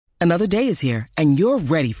Another day is here, and you're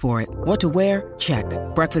ready for it. What to wear? Check.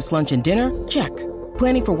 Breakfast, lunch, and dinner? Check.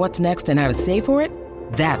 Planning for what's next and how to save for it?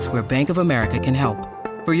 That's where Bank of America can help.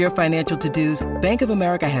 For your financial to-dos, Bank of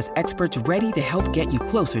America has experts ready to help get you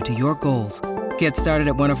closer to your goals. Get started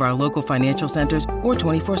at one of our local financial centers or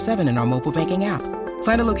 24/7 in our mobile banking app.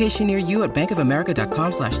 Find a location near you at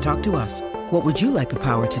bankofamerica.com/talktous. What would you like the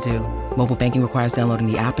power to do? Mobile banking requires downloading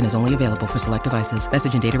the app and is only available for select devices.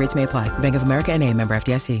 Message and data rates may apply. Bank of America N.A., member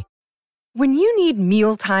FDIC. When you need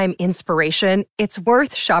mealtime inspiration, it's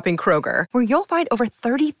worth shopping Kroger, where you'll find over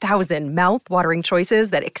 30,000 mouth-watering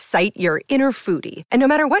choices that excite your inner foodie. And no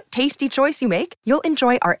matter what tasty choice you make, you'll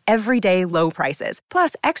enjoy our everyday low prices,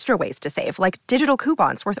 plus extra ways to save, like digital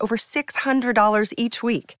coupons worth over $600 each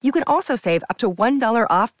week. You can also save up to $1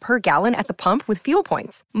 off per gallon at the pump with fuel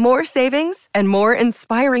points. More savings and more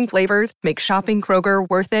inspiring flavors make shopping Kroger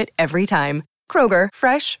worth it every time. Kroger,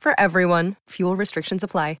 fresh for everyone. Fuel restrictions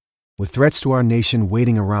apply. With threats to our nation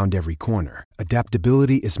waiting around every corner,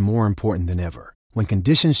 adaptability is more important than ever. When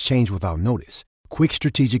conditions change without notice, quick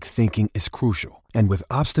strategic thinking is crucial. And with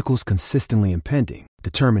obstacles consistently impending,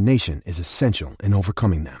 determination is essential in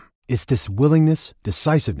overcoming them. It's this willingness,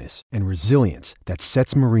 decisiveness, and resilience that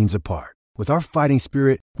sets Marines apart. With our fighting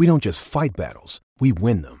spirit, we don't just fight battles, we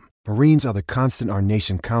win them. Marines are the constant our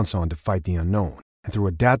nation counts on to fight the unknown. And through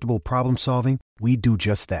adaptable problem solving, we do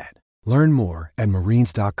just that. Learn more at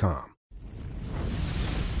marines.com.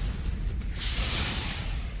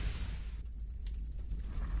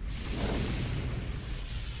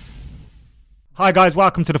 Hi guys,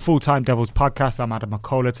 welcome to the Full-Time Devils podcast. I'm Adam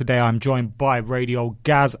McCullough. Today I'm joined by Radio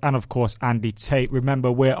Gaz and of course Andy Tate.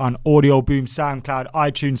 Remember, we're on Audio Boom, SoundCloud,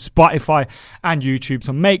 iTunes, Spotify and YouTube.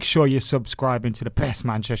 So make sure you're subscribing to the best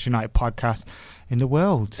Manchester United podcast in the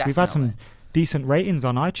world. Definitely. We've had some decent ratings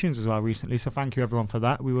on iTunes as well recently, so thank you everyone for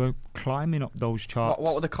that. We were climbing up those charts.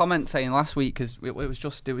 What were the comments saying last week? Because it was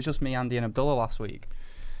just me, Andy, and Abdullah last week.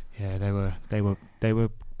 Yeah, they were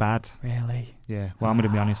bad. Really? Yeah. Well, I'm going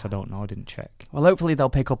to be honest. I don't know. I didn't check. Well, hopefully they'll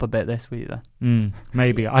pick up a bit this week then.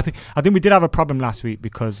 Maybe. I think we did have a problem last week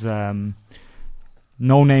because No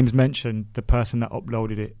Names mentioned the person that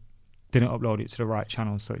uploaded it didn't upload it to the right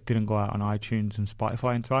channel, so it didn't go out on iTunes and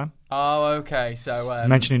Spotify in time. Oh, okay. So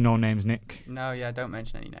mentioning no names, Nick. No, yeah, don't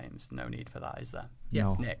mention any names. No need for that, is there?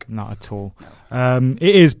 No, Nick. Not at all. No.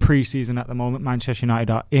 It is pre-season at the moment. Manchester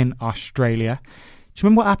United are in Australia. Do you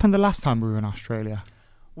remember what happened the last time we were in Australia?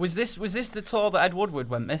 Was this the tour that Ed Woodward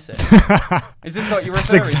went missing? Is this what you're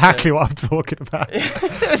referring That's exactly to? what I'm talking about.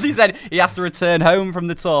 He said he has to return home from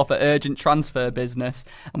the tour for urgent transfer business,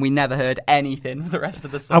 and we never heard anything for the rest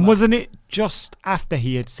of the summer. And wasn't it just after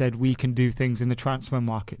he had said we can do things in the transfer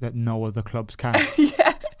market that no other clubs can?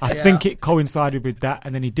 Yeah. I think it coincided with that,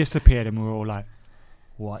 and then he disappeared, and we were all like,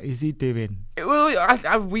 what is he doing?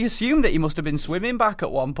 Well, we assumed that he must have been swimming back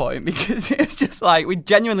at one point because it was just like we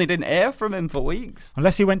genuinely didn't hear from him for weeks.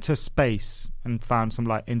 Unless he went to space and found some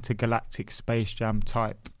like intergalactic Space Jam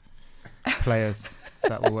type players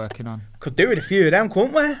that we're working on. Could do with a few of them,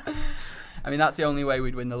 couldn't we? I mean, that's the only way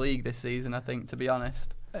we'd win the league this season, I think, to be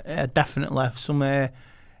honest. Definitely. Some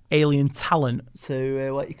alien talent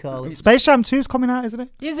to, what you call it? Space Jam 2 is coming out, isn't it?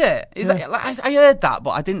 Is it? I heard that, but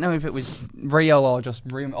I didn't know if it was real or just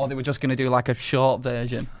rumor, or they were just going to do like a short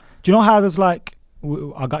version. Do you know how there's like...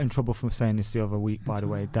 I got in trouble for saying this the other week, by the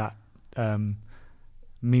way, that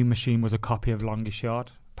Mean Machine was a copy of Longest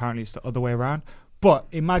Yard. Apparently it's the other way around. But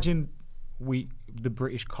imagine the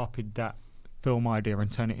British copied that film idea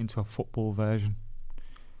and turned it into a football version.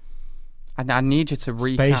 I need you to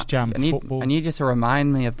recap. Space Jam football. I need you to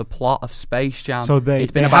remind me of the plot of Space Jam. So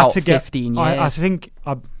it's been about 15 years.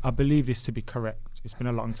 I believe this to be correct. It's been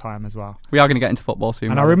a long time as well. We are going to get into football soon.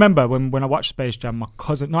 And I remember when I watched Space Jam, my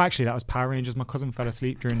cousin... No, actually, that was Power Rangers. My cousin fell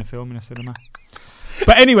asleep during the film in a cinema.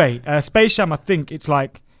 But anyway, Space Jam, I think it's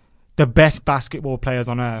like the best basketball players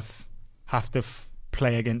on Earth have to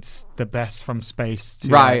play against the best from space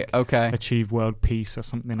to achieve world peace or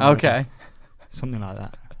something like that. Something like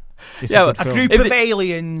that. It's a group of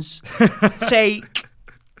aliens take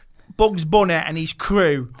Bugs Bunny and his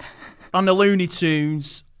crew on the Looney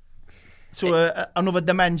Tunes to another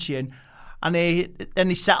dimension, and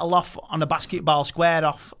they settle off on a basketball square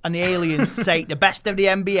off, and the aliens take the best of the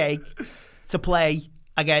NBA to play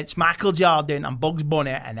against Michael Jordan and Bugs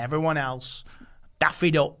Bunny and everyone else.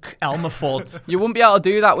 Daffy Duck, Elmer Fudd. You wouldn't be able to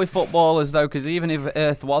do that with footballers though, because even if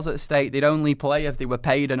Earth was at stake, they'd only play if they were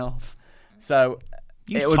paid enough. So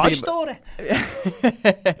use Toy Story.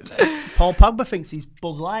 Paul Pogba thinks he's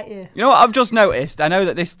Buzz Lightyear. You know what I've just noticed? I know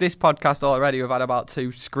that this podcast already we've had about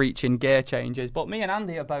 2 screeching gear changes, but me and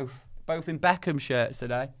Andy are both in Beckham shirts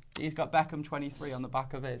today. He's got Beckham 23 on the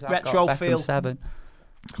back of his. I've Retro got Beckham feel. 7.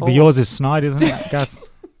 But yours is snide, isn't it, Gaz?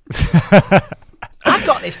 I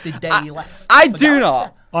got this the day you left. I for do Galaxy.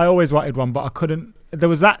 not. I always wanted one, but I couldn't. There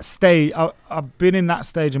was that stage. I've been in that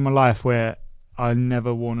stage in my life where I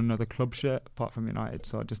never worn another club shirt apart from United,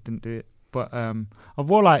 so I just didn't do it. But I've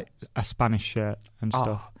worn like a Spanish shirt and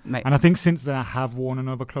stuff, mate. and I think since then I have worn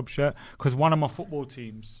another club shirt because one of my football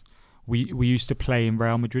teams, we used to play in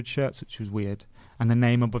Real Madrid shirts, which was weird, and the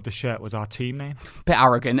name above the shirt was our team name. Bit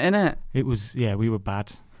arrogant, innit? It was, yeah, we were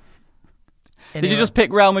bad. Did you just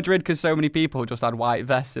pick Real Madrid because so many people just had white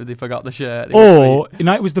vests and they forgot the shirt? Or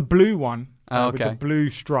it was the blue one with okay. the blue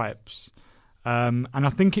stripes. And I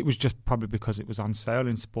think it was just probably because it was on sale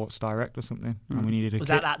in Sports Direct or something, and we needed a Was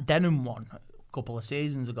kit. that denim one a couple of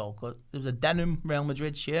seasons ago? 'Cause there was a denim Real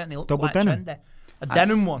Madrid shirt and it looked Double quite denim? trendy. A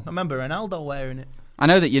denim one. I remember Ronaldo wearing it. I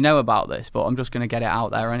know that you know about this, but I'm just going to get it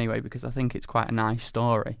out there anyway because I think it's quite a nice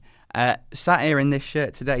story. Sat here in this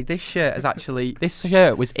shirt today. This shirt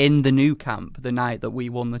was in the new camp the night that we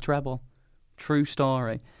won the treble. True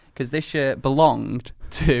story. Because this shirt belonged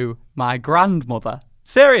to my grandmother.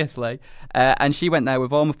 Seriously. And she went there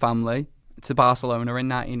with all my family to Barcelona in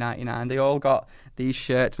 1999. They all got these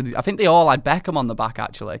shirts. I think they all had Beckham on the back,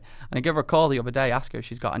 actually. And I gave her a call the other day, asked her if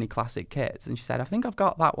she's got any classic kits. And she said, I think I've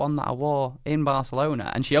got that one that I wore in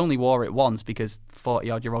Barcelona. And she only wore it once because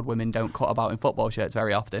 40-odd-year-old women don't cut about in football shirts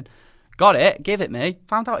very often. Got it, give it me.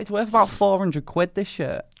 Found out it's worth about 400 quid, this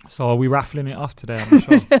shirt. So are we raffling it off today on the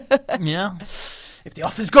show? Yeah. If the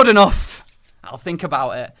offer's good enough, I'll think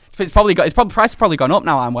about it. Price has probably gone up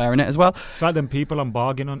now. I'm wearing it as well. It's like them people on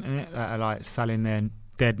Bargain Hunting it that are like selling their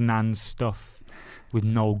dead nan's stuff with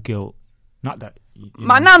no guilt. Not that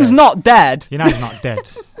My nan's not dead. Your nan's not dead.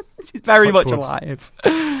 She's very Touch much wood. alive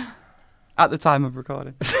at the time of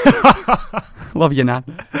recording. Love you, nan.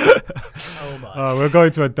 Oh my. We're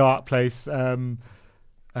going to a dark place.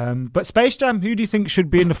 But Space Jam, who do you think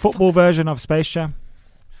should be in the football version of Space Jam?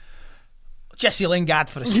 Jesse Lingard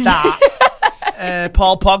for the start.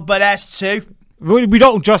 Paul Pogba, there's two. We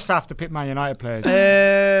don't just have to pick Man United players.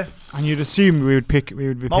 Mo And you'd assume we would be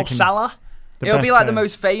picking Salah. the It'll best be like the player.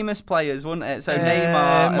 most famous players, wouldn't it? So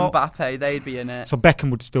Neymar Mo- and Mbappe, they'd be in it. So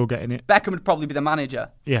Beckham would still get in it. Beckham would probably be the manager.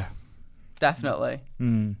 Yeah. Definitely.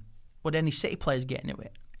 Would any City players get into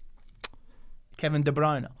it? Kevin De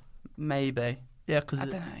Bruyne. Maybe. Yeah, because I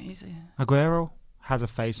don't know. He's Aguero has a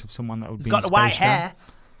face of someone that would he's be got in the white Space Jam. hair.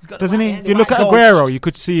 He's got the Doesn't white he? hair, If the you look white at ghost. Aguero, you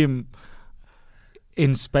could see him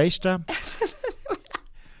in Space Jam.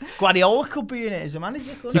 Guardiola could be in it as a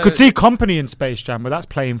manager. You could see Company in Space Jam, but that's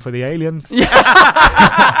playing for the aliens. That's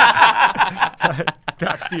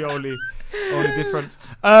the only difference.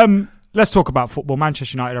 Let's talk about football.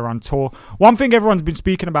 Manchester United are on tour. One thing everyone's been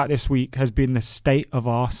speaking about this week has been the state of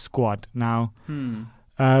our squad. Now,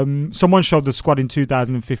 someone showed the squad in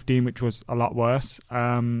 2015, which was a lot worse.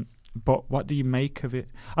 But what do you make of it?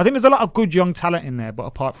 I think there's a lot of good young talent in there, but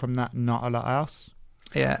apart from that, not a lot else.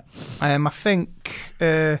 Yeah. I think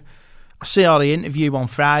I saw the interview on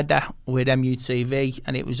Friday with MUTV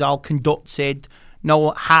and it was all conducted, no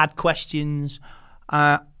hard questions.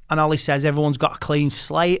 And all he says, everyone's got a clean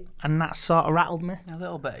slate, and that sort of rattled me. a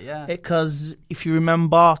little bit, yeah. Because if you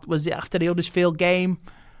remember, was it after the Huddersfield game,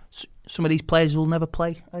 some of these players will never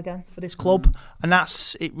play again for this club. And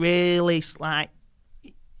that's, it really is like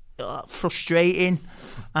frustrating.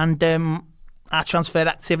 And our transfer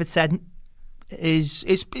activity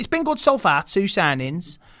it's been good so far, 2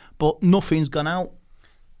 signings, but nothing's gone out.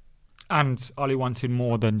 And Ollie wanted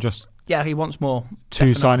more than just Yeah, he wants more.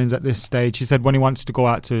 2 definitely. signings at this stage. He said when he wants to go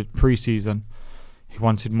out to pre-season, he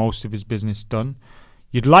wanted most of his business done.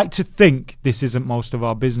 You'd like to think this isn't most of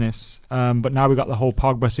our business, but now we've got the whole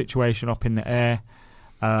Pogba situation up in the air.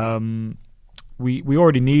 We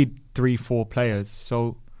already need 3-4 players,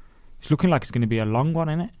 so it's looking like it's going to be a long one,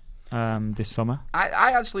 isn't it? This summer.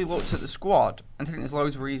 I actually looked at the squad and I think there's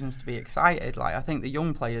loads of reasons to be excited. Like I think the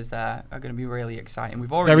young players there are going to be really exciting.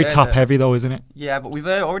 We've already Very heard top heavy though, isn't it? Yeah, but we've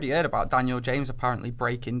already heard about Daniel James apparently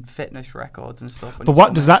breaking fitness records and stuff. But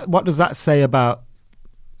what does that say about?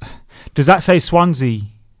 Does that say Swansea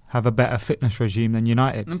have a better fitness regime than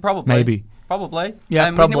United? Probably. Maybe. Probably. Yeah,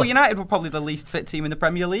 probably. Well, United were probably the least fit team in the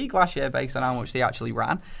Premier League last year based on how much they actually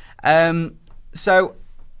ran. So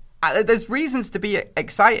there's reasons to be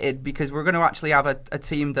excited because we're going to actually have a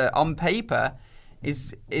team that on paper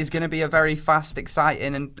is going to be a very fast,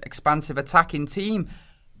 exciting and expansive attacking team.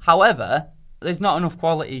 However, there's not enough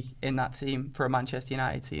quality in that team for a Manchester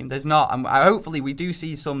United team. There's not. And hopefully we do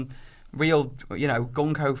see some real,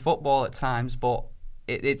 gung-ho football at times, but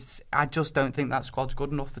I just don't think that squad's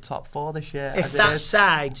good enough for top 4 this year. If as it that is.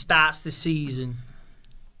 side starts the season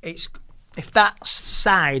it's if that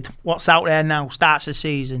side, what's out there now, starts the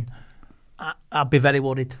season, I'd be very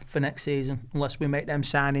worried for next season unless we make them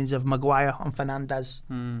signings of Maguire and Fernandes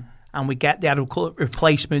and we get the adequate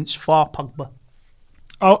replacements for Pogba.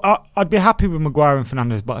 I'd be happy with Maguire and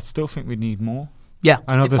Fernandes, but I still think we need more. Yeah,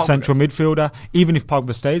 another central midfielder. Even if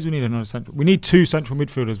Pogba stays, we need another central. We need 2 central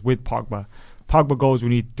midfielders with Pogba. Pogba goes, we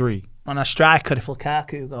need 3. And a striker if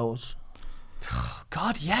Lukaku goes.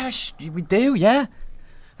 God, yeah, we do. Yeah,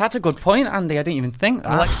 that's a good point, Andy. I didn't even think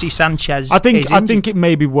that. Alexis Sanchez. I think it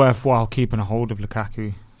may be worthwhile keeping a hold of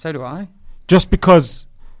Lukaku. So do I. Just because,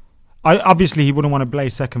 obviously he wouldn't want to play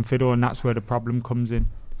second fiddle, and that's where the problem comes in.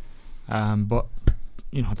 But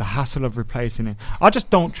you know, the hassle of replacing it. I just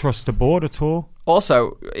don't trust the board at all.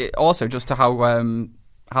 Also, just to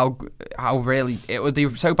how really it would be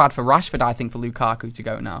so bad for Rashford, I think, for Lukaku to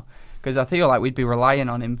go now. Because I feel like we'd be relying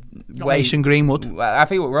on him. Mason Greenwood. I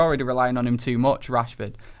think we're already relying on him too much,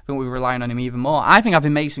 Rashford. I think we're relying on him even more. I think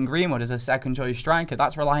having Mason Greenwood as a second choice striker,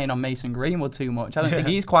 that's relying on Mason Greenwood too much. I don't think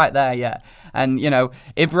he's quite there yet. And, you know,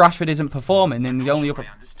 if Rashford isn't performing, then the only other...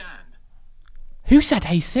 Who said,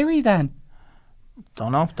 "Hey Siri," then?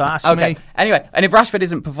 Don't know. Don't ask me. Anyway, and if Rashford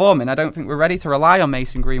isn't performing, I don't think we're ready to rely on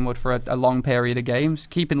Mason Greenwood for a long period of games.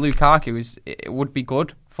 Keeping Lukaku it would be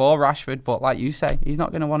good for Rashford, but like you say, he's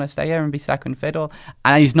not going to want to stay here and be second fiddle,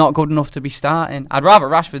 and he's not good enough to be starting. I'd rather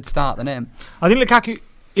Rashford start than him. I think Lukaku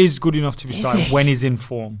is good enough to be starting when he's in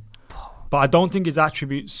form, but I don't think his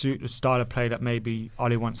attributes suit the style of play that maybe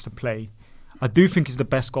Ollie wants to play. I do think he's the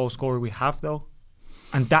best goal scorer we have, though.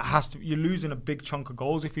 And that has to, you're losing a big chunk of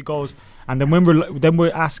goals if he goes. And then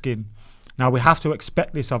we're asking, now we have to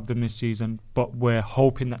expect this of them this season, but we're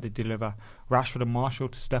hoping that they deliver Rashford and Martial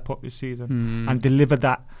to step up this season and deliver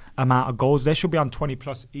that amount of goals. They should be on 20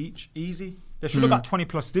 plus each, easy. They should have got 20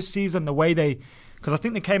 plus this season. The way because I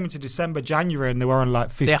think they came into December, January, and they were on like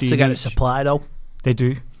 15. They have to get a supply though. They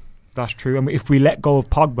do. That's true. And if we let go of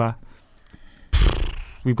Pogba,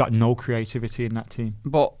 we've got no creativity in that team.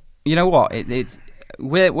 But you know what?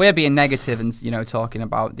 We're being negative and, you know, talking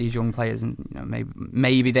about these young players, and, you know,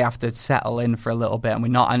 maybe they have to settle in for a little bit, and we're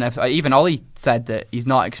not. And even Ollie said that he's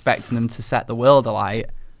not expecting them to set the world alight,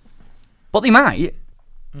 but they might.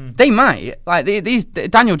 They might. Like these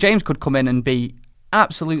Daniel James could come in and be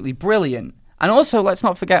absolutely brilliant. And also, let's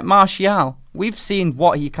not forget Martial. We've seen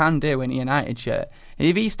what he can do in a United shirt.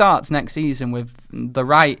 If he starts next season with the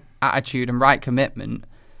right attitude and right commitment,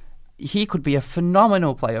 he could be a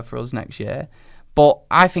phenomenal player for us next year. But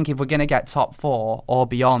I think if we're going to get top 4 or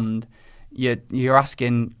beyond, you're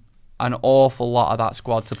asking an awful lot of that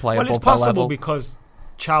squad to play above the level. Well, it's possible because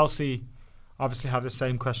Chelsea obviously have the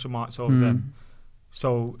same question marks over them.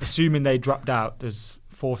 So assuming they dropped out, there's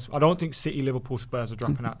 4. I don't think City, Liverpool, Spurs are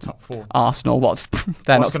dropping out top 4. Arsenal, what's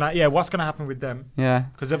going to happen with them? Yeah,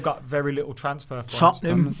 because they've got very little transfer.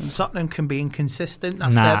 Tottenham can be inconsistent.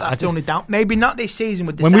 That's the only doubt. Maybe not this season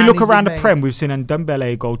with the when we look around the Prem, we've seen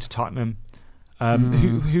Ndombele go to Tottenham.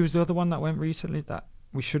 Who was the other one that went recently that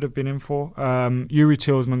we should have been in for? Yuri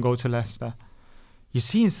Tillman go to Leicester. You're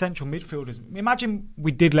seeing central midfielders. Imagine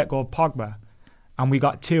we did let go of Pogba and we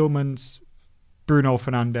got Tillmans, Bruno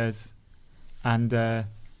Fernandes and the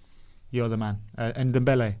other man,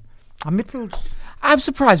 Ndombele. Our midfield. I'm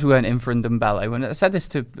surprised we weren't in for Ndombele. When I said this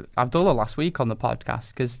to Abdullah last week on the podcast,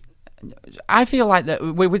 because I feel like that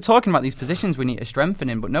we're talking about these positions we need to strengthen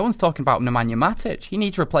in, but no one's talking about Nemanja Matic. He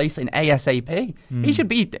needs replacing ASAP. He should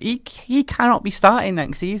be. He cannot be starting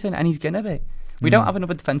next season, and he's gonna be. We don't have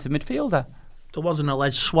another defensive midfielder. There was an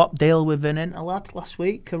alleged swap deal with an Inter lad last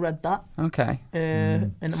week. I read that. Okay.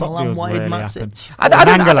 Inter Milan wanted Matic.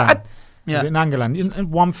 Yeah. Nangolan. Isn't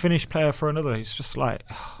one Finnish player for another? It's just like.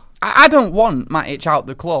 I don't want Matic out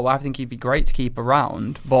the club. I think he'd be great to keep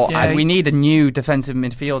around, but we need a new defensive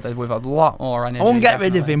midfielder with a lot more energy. I won't get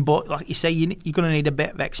rid of him, but like you say, you're going to need a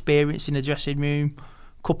bit of experience in the dressing room.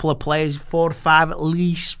 A couple of players, 4 or 5 at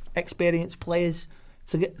least, experienced players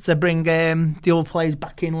to bring the other players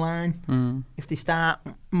back in line. If they start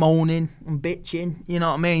moaning and bitching, you know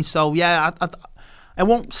what I mean? So yeah, I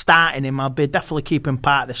won't start in him. I'll be definitely keeping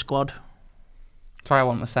part of the squad. So I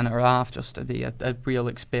want my centre half just to be a real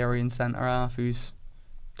experienced centre half who's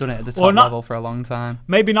done it at the top level for a long time.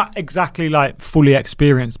 Maybe not exactly like fully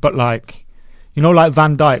experienced, but like, you know, like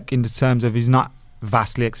Van Dijk in the terms of he's not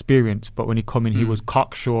vastly experienced, but when he come in, he was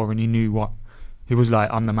cocksure and he knew what he was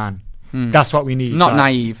like. I'm the man. That's what we need. Not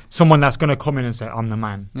naive. Someone that's going to come in and say, I'm the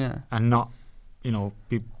man. Yeah. And not, you know,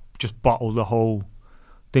 just bottle the whole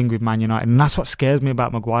thing with Man United. And that's what scares me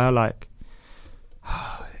about Maguire. Like,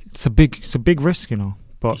 it's a big risk, you know.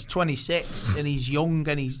 But he's 26 and he's young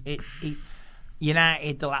and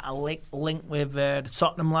United like a link with the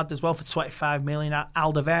Tottenham lad as well for 25 million.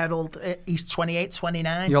 Alderweireld, he's 28,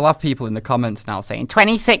 29. You'll have people in the comments now saying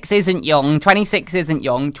 26 isn't young. 26 isn't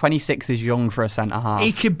young. 26 is young for a centre half.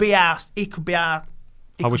 He could be our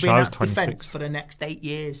I wish I was 26. defence for the next 8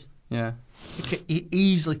 years. Yeah. He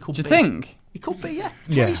easily could be. Do you think? He could be, yeah.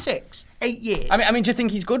 26, 8 years. I mean, do you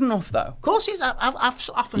think he's good enough though? Of course he is. I've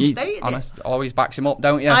often stated it. Always backs him up,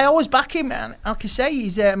 don't you? I always back him, man. Like I say, he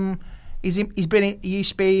used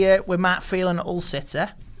to be with Mark Phelan at Hull City.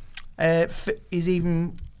 He's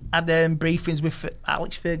even had briefings with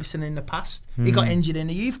Alex Ferguson in the past. He got injured in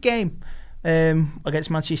a youth game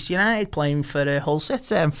against Manchester United, playing for Hull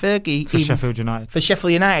City, and Fergie For Sheffield United. For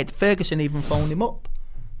Sheffield United, Ferguson even phoned him up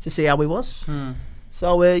to see how he was.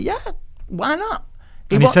 So yeah, why not?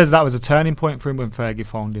 And he says that was a turning point for him when Fergie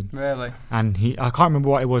phoned him. Really? And I can't remember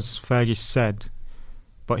what it was Fergie said,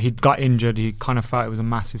 but he got injured. He kind of felt it was a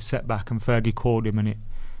massive setback, and Fergie called him, and it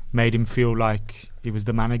made him feel like he was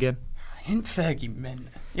the man again. Ain't Fergie mint?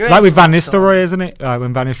 It's like with Van Nistelrooy, isn't it?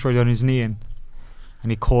 When Van Nistelrooy done his knee in,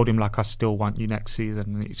 and he called him like, "I still want you next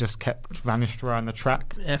season," and it just kept Van Nistelrooy on the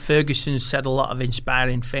track. Ferguson said a lot of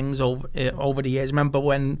inspiring things over the years. Remember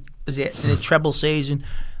when, in the treble season,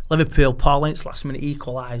 Liverpool, Paul Ince last minute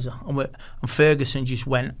equaliser, and Ferguson just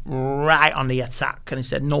went right on the attack, and he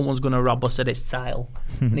said, "No one's going to rob us of this title."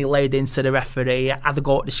 And he laid into the referee, had to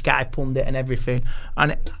go to the Sky pundit and everything.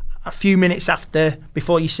 And a few minutes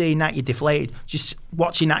before you see that, you're deflated. Just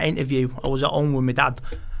watching that interview, I was at home with my dad,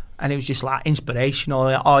 and it was just like inspirational.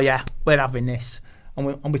 Like, oh yeah, we're having this,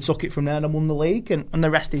 and we took it from there and won the league, and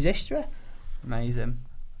the rest is history. Amazing.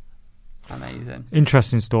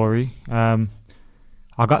 Interesting story.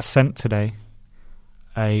 I got sent today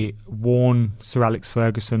a worn Sir Alex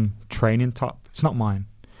Ferguson training top. It's not mine.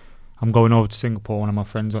 I'm going over to Singapore. One of my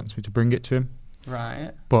friends wants me to bring it to him.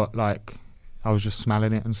 Right. But like, I was just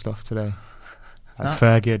smelling it and stuff today. Like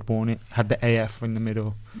Fergie had worn it. Had the AF in the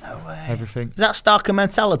middle. No way. Everything. Is that Starker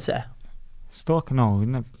mentality? Starker?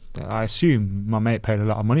 No. I assume my mate paid a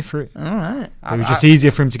lot of money for it. All right. It was just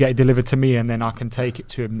easier for him to get it delivered to me, and then I can take it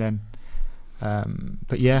to him then.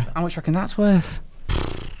 But yeah. How much do you reckon that's worth?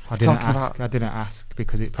 I didn't ask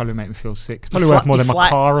because it probably made me feel sick. It's probably worth more than my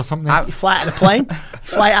car or something. You fly out of the plane,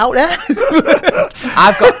 fly out there.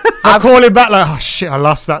 I'll call him back like, oh shit, I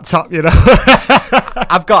lost that top, you know.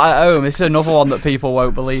 I've got at home. This is another one that people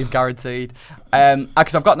won't believe, guaranteed.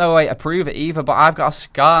 Because I've got no way to prove it either. But I've got a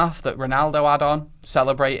scarf that Ronaldo had on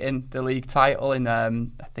celebrating the league title in I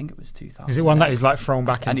think it was 2000. Is it one that he's like thrown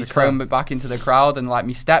back and into he's the crowd? thrown it back into the crowd, and like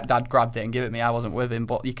my stepdad grabbed it and gave it me. I wasn't with him,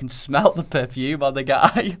 but you can smell the perfume on the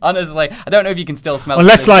guy. Honestly, I don't know if you can still smell.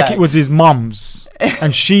 Unless like it was his mum's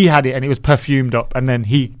and she had it and it was perfumed up, and then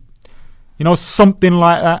he, you know, something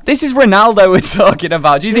like that. This is Ronaldo we're talking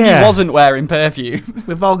about. Do you think he wasn't wearing perfume?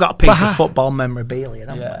 We've all got a piece of football memorabilia,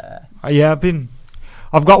 haven't we? Yeah,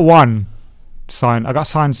 I've got one signed. I got a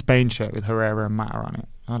signed Spain shirt with Herrera and Mata on it.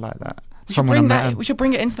 I like that. We should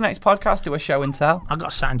bring it into the next podcast, do a show and tell. I got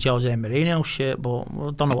a signed Jose Mourinho shirt, but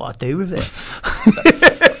I don't know what to do with it.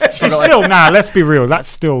 It's still, let's be real, that's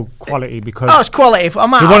still quality because it's quality. He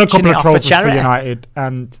won a couple of trophies for United,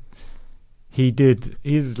 and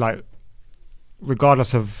he's like,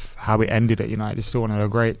 regardless of how it ended at United, he's still one of the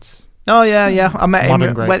greats. Oh yeah, I met him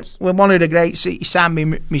when one of the greats. He signed me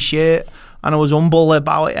my shirt, and I was humble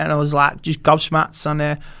about it, and I was like just gobsmacked,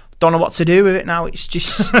 and don't know what to do with it now. It's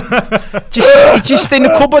just it's just in the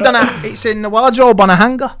cupboard, and it's in the wardrobe on a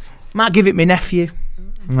hanger. Might give it my nephew.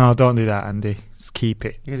 No, don't do that, Andy. Just keep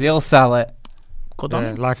it because he'll sell it. Good on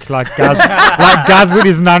him. Like Gaz, like Gaz with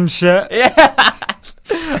his Nan shirt. Yeah,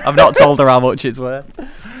 I've not told her how much it's worth.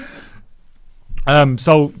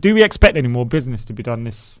 So, do we expect any more business to be done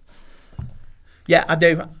this? Yeah, I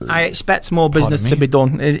do. I expect more business to be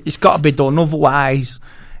done. It's got to be done. Otherwise,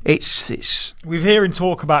 it's. We're hearing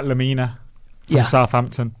talk about Lamina from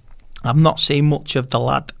Southampton. I've not seen much of the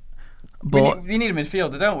lad, but we need a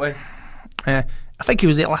midfielder, don't we? I think he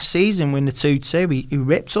was it last season when the 2-2. He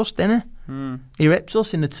ripped us, didn't he? He ripped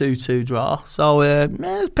us in the 2-2 draw. So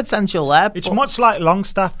there's potential there. It's much like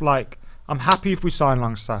Longstaff. Like, I'm happy if we sign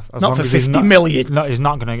Longstaff. Not for 50 million. No, he's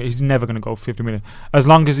never going to go 50 million. As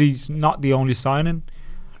long as he's not the only signing.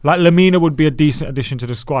 Like, Lamina would be a decent addition to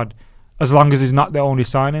the squad, as long as he's not the only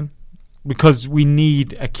signing. Because we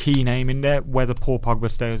need a key name in there, whether Paul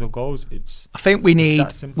Pogba stays or goes. I think we need.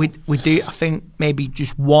 We do. I think maybe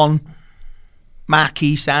just one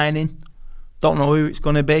marquee signing. Don't know who it's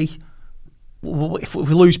going to be. If we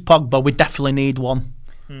lose Pogba, we definitely need one.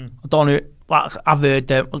 I don't know. Like I've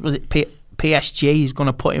heard, was it PSG is going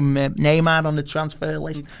to put him Neymar on the transfer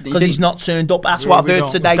list because didn't- he's not turned up. That's Yeah, what I've we heard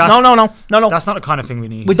don't. today. That's- No. That's not the kind of thing we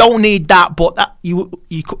need. We don't need that, but that you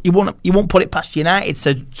won't put it past United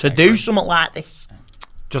to do something like this.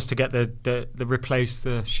 Just to get the replace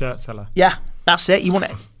the shirt seller. Yeah, that's it. You want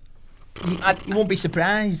it. You won't be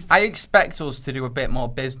surprised. I expect us to do a bit more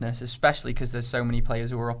business, especially because there's so many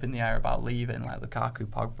players who are up in the air about leaving, like Lukaku,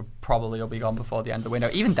 Pogba probably will be gone before the end of the window.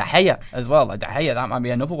 Even De Gea as well. Like De Gea, that might be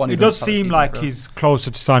another one. It does seem like he's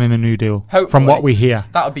closer to signing a new deal. Hopefully. From what we hear.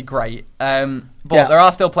 That would be great. But Yeah. there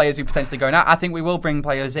are still players who are potentially going out. I think we will bring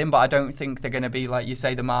players in, but I don't think they're going to be, like you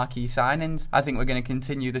say, the marquee signings. I think we're going to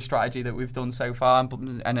continue the strategy that we've done so far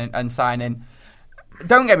and sign in.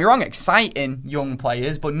 Don't get me wrong, exciting young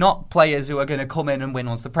players, but not players who are going to come in and win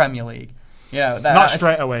us the Premier League. Not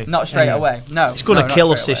straight away. Not straight away. No, It's going to not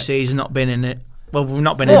kill us straight this away. season. Not been in it. Well, we've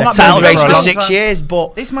not been Well, in a not been title in it race for a for long 6 time. years,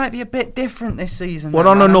 but This might be a bit different this season. we're though,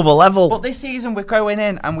 on man. another level. But this season we're going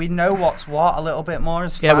in and we know what's what a little bit more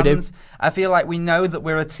as fans. Yeah, we do. I feel like we know that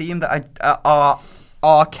we're a team that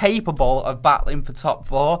are capable of battling for top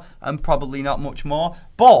 4 and probably not much more.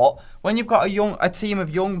 But when you've got a team of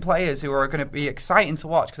young players who are going to be exciting to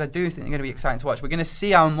watch, because I do think they're going to be exciting to watch, we're going to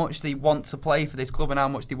see how much they want to play for this club and how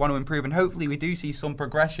much they want to improve. And hopefully we do see some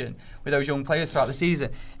progression with those young players throughout the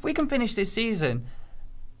season. If we can finish this season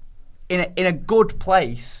in a good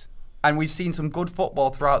place, and we've seen some good football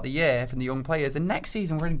throughout the year from the young players, the next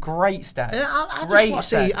season we're in great stead. Yeah,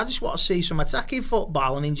 I just want to see some attacking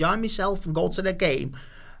football and enjoy myself and go to the game.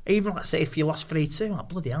 Even let's say if you lost 3-2, like,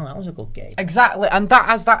 bloody hell, that was a good game. Exactly, and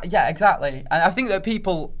exactly. And I think that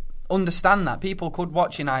people understand that. People could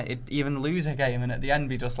watch United even lose a game and at the end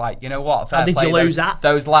be just like, you know what, fair How did play, you lose that?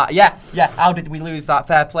 Those lads, yeah. How did we lose that?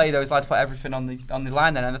 Fair play. Those lads put everything on the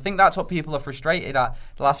line then, and I think that's what people are frustrated at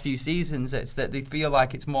the last few seasons. It's that they feel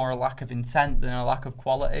like it's more a lack of intent than a lack of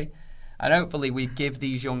quality, and hopefully we give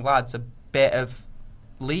these young lads a bit of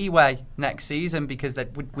leeway next season because they're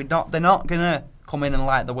not gonna come in and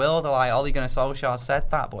light the world. Like Ole Gunnar Solskjaer said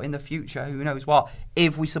that, but in the future, who knows what?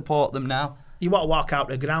 If we support them now. You want to walk out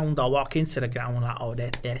the ground or walk into the ground like, oh,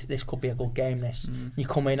 this could be a good game, this. You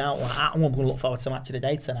coming out like, I'm going to look forward to Match of the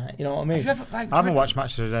Day tonight, you know what I mean? Have you ever, I haven't watched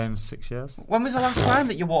Match of the Day in 6 years. When was the last time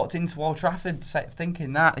that you walked into Old Trafford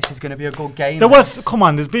thinking that this is going to be a good game?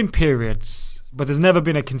 There's been periods, but there's never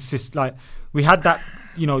been a consistent, like, we had that,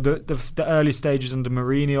 the early stages under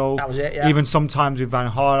Mourinho. That was it, yeah. Even sometimes with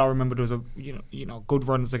Van Gaal, I remember there was good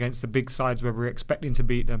runs against the big sides where we were expecting to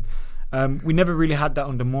beat them. We never really had that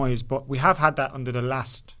under Moyes, but we have had that under the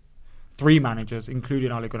last 3 managers,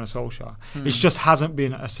 including Ole Gunnar Solskjaer. It just hasn't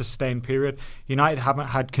been a sustained period. United haven't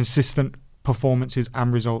had consistent performances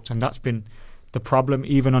and results, and that's been the problem.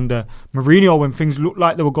 Even under Mourinho, when things looked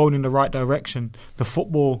like they were going in the right direction, the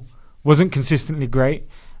football wasn't consistently great.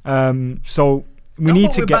 So we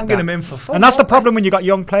need to get that. Them in for fun, and that's the aren't problem when you got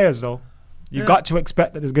young players, though. You've got to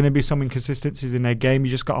expect that there's going to be some inconsistencies in their game.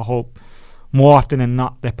 You just got to hope more often than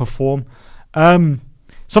not they perform.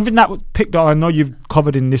 Something that was picked up, I know you've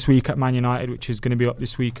covered in This Week at Man United, which is going to be up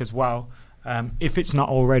this week as well, if it's not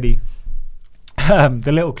already, the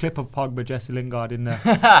little clip of Pogba, Jesse Lingard in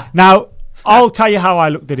there. Now, I'll tell you how I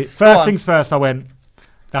looked at it. First things first, I went,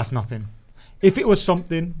 that's nothing. If it was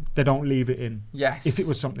something, they don't leave it in. Yes. If it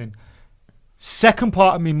was something. Second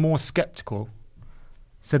part of me, more sceptical,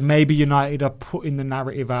 said maybe United are putting the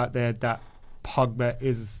narrative out there that Pogba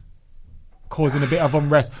is causing a bit of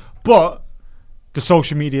unrest, but the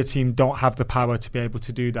social media team don't have the power to be able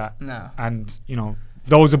to do that. No. And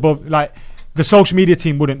those above, like the social media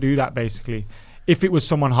team wouldn't do that. Basically, if it was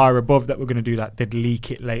someone higher above that were going to do that, they'd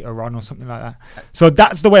leak it later on or something like that. So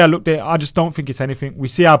that's the way I looked at it. I just don't think it's anything. We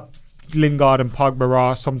see how Lingard and Pogba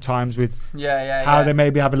are sometimes with how they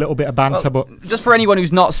maybe have a little bit of banter. Well, but just for anyone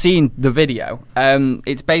who's not seen the video,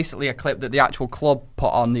 it's basically a clip that the actual club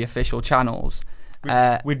put on the official channels.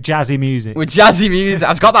 With jazzy music. With jazzy music.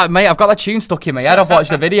 I've got that, mate. I've got that tune stuck in my head. I've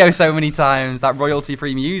watched the video so many times, that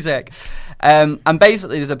royalty-free music. And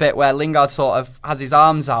basically there's a bit where Lingard sort of has his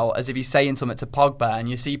arms out as if he's saying something to Pogba, and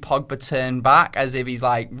you see Pogba turn back as if he's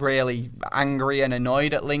like really angry and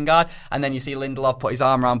annoyed at Lingard, and then you see Lindelof put his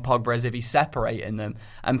arm around Pogba as if he's separating them.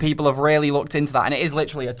 And people have really looked into that, and it is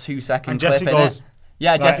literally a 2-second clip, Jesse isn't goes, it?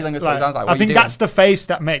 Yeah, Jesse Lingard put his arms like, what I think that's the face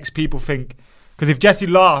that makes people think, because if Jesse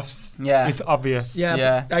laughs, it's obvious.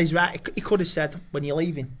 Yeah. But he's right. He could have said, when you're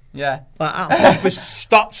leaving. Yeah. Like that. Pogba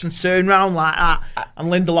stops and turned round like that,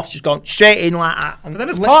 and Lindelof's just gone straight in like that. But then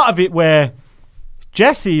there's part of it where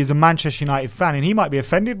Jesse is a Manchester United fan, and he might be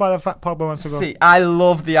offended by the fact Pogba wants to go. See, I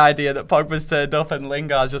love the idea that Pogba's turned up and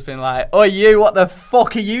Lingard's just been like, "Oh, you, what the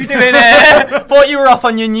fuck are you doing here? Thought you were off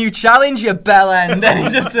on your new challenge, you bellend." And he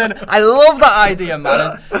just turned. I love that idea,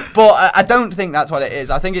 man. But I don't think that's what it is.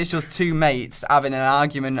 I think it's just two mates having an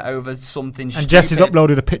argument over something stupid. And Jesse's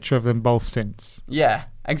uploaded a picture of them both since. Yeah.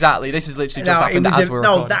 Exactly. This is literally just happened as we're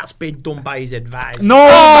recording. No, that's been done by his advisor. No!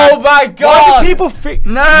 Oh my God! Why do people think?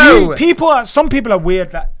 No! Some people are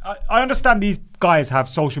weird. That I understand these guys have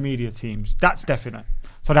social media teams. That's definite.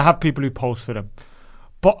 So they have people who post for them.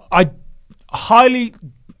 But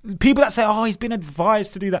people that say, "Oh, he's been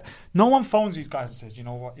advised to do that." No one phones these guys and says, "You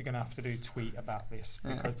know what? You're gonna have to do a tweet about this,"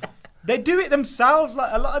 because they do it themselves.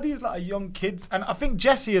 Like a lot of these like young kids, and I think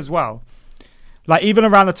Jesse as well. Like even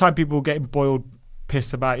around the time people were getting boiled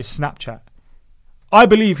piss about his Snapchat, I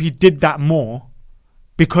believe he did that more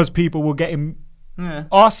because people were getting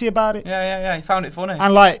arsey about it. Yeah. He found it funny.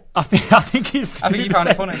 And like, I think he found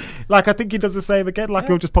it funny. Like, I think he does the same again. Like,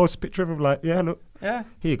 he'll just post a picture of him. Like, yeah, look, yeah,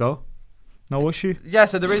 here you go, no issue. Yeah,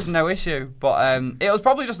 so there is no issue, but it was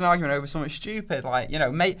probably just an argument over something stupid. Like, you know,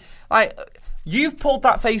 mate, like. You've pulled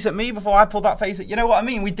that face at me before I pulled that face at you. Know what I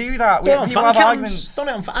mean? We do that. People have arguments. Done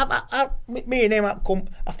it on me and him come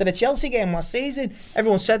after the Chelsea game last season.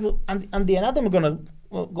 Everyone said Andy and Adam are going to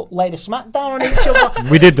lay the smack down on each other.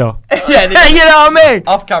 We did though. Yeah, you know what I mean?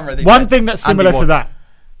 Off camera. One thing that's similar to that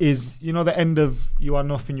is, you know, the end of "You are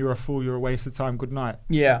nothing, you're a fool, you're a waste of time, good night."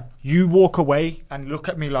 Yeah. You walk away and look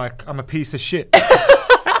at me like I'm a piece of shit.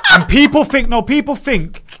 And people think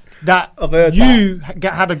that you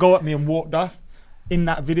had a go at me and walked off in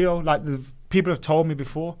that video. Like the people have told me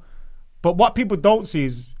before. But what people don't see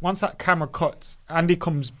is once that camera cuts, Andy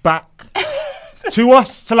comes back to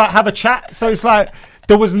us to like have a chat. So it's like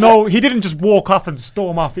he didn't just walk off and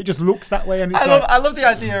storm off. It just looks that way. And it's I love the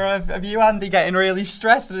idea of you, Andy, getting really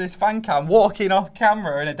stressed at this fan cam, walking off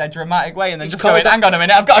camera in a dead dramatic way, and then just going, "Hang on a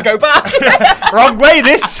minute, I've got to go back." Wrong way,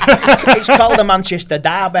 this. It's called the Manchester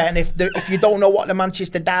Derby, and if you don't know what the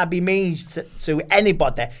Manchester Derby means to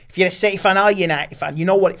anybody, if you're a City fan or a United fan, you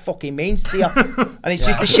know what it fucking means to you. And it's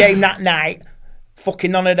just a shame that night,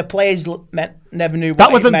 fucking none of the players never knew what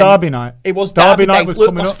that wasn't Derby night. It was Derby night. Was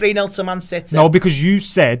coming up 3-0 to Man City. No, because you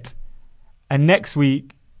said, and next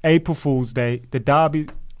week, April Fool's Day, the Derby.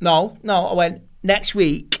 No, I went next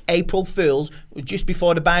week, April Fool's, just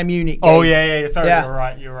before the Bayern Munich game. Oh yeah. Sorry, yeah. You're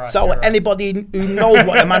right. So you're right. Anybody who knows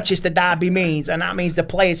what the Manchester Derby means, and that means the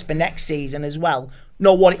players for next season as well,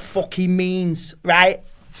 know what it fucking means, right?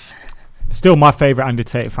 Still, my favourite Andy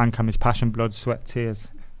Tate fan cam is Passion, Blood, Sweat, Tears.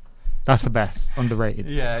 That's the best, underrated.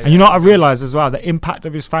 Yeah. And you know what I realised as well? The impact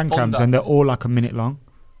of his fan cams, and they're all like a minute long.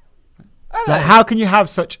 Like, how can you have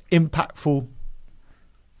such impactful...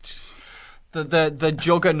 The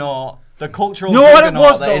juggernaut, the cultural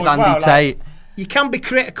juggernaut that is Andy Tate. You can be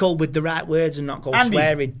critical with the right words and not go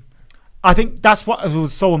swearing. I think that's what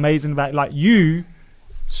was so amazing about it. Like, you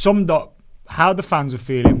summed up how the fans were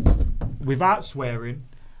feeling without swearing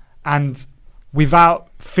and without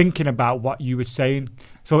thinking about what you were saying.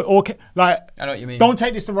 So it all like, I know what you mean. Don't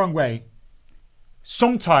take this the wrong way.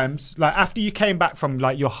 Sometimes, like after you came back from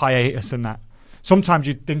like your hiatus and that, sometimes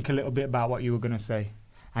you'd think a little bit about what you were going to say,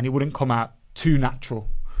 and it wouldn't come out too natural.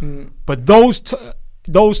 But those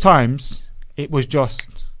times, it was just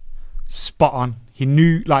spot on. He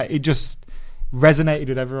knew, like, it just resonated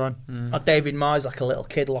with everyone. Or David Moyes, like a little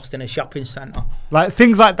kid lost in a shopping centre. Like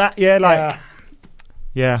things like that. Yeah, like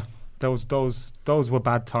those were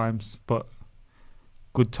bad times, but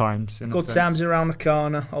good times. Good times around the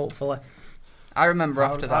corner, hopefully. I remember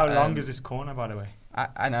after that. How long is this corner, by the way?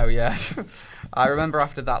 I know, yeah. I remember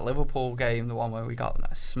after that Liverpool game, the one where we got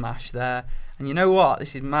that smash there. And you know what?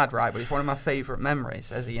 This is mad, right? But it's one of my favourite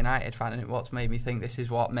memories as a United fan, and what's made me think this is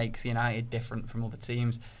what makes United different from other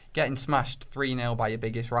teams. Getting smashed 3-0 by your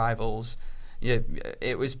biggest rivals.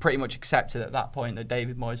 It was pretty much accepted at that point that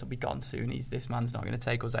David Moyes will be gone soon. This man's not going to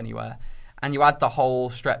take us anywhere. And you had the whole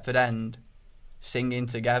Stretford end singing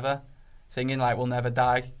together, singing like "We'll Never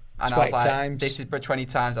Die." And I was like, this is 20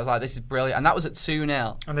 times. I was like, this is brilliant. And that was at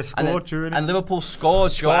 2-0. And they scored during it. And Liverpool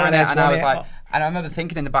scored during it. And I was like, and I remember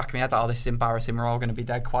thinking in the back of my head, oh, this is embarrassing. We're all going to be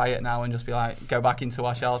dead quiet now and just be like, go back into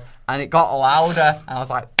our shells. And it got louder. And I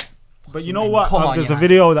was like, but you know what? There's a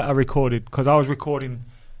video that I recorded because I was recording.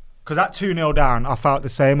 Because at 2-0 down, I felt the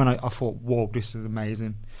same. And I thought, whoa, this is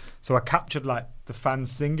amazing. So I captured like the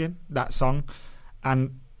fans singing that song.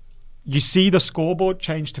 And you see the scoreboard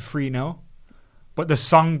change to 3-0. But the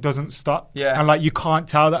song doesn't stop. Yeah. And like you can't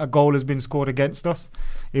tell that a goal has been scored against us.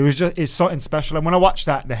 It's something special. And when I watch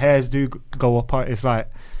that, the hairs do go up. It's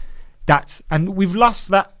like, and we've lost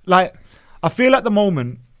that. Like, I feel at the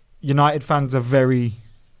moment United fans are very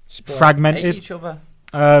fragmented. Hate each other.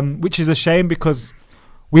 Which is a shame because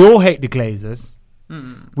we all hate the Glazers.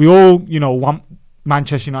 We all, want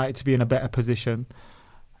Manchester United to be in a better position,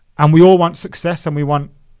 and we all want success and we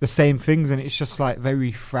want the same things, and it's just like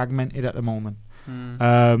very fragmented at the moment.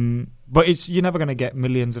 But you're never going to get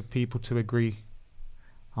millions of people to agree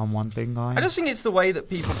on one thing, guys. I just think it's the way that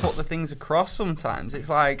people put the things across sometimes. It's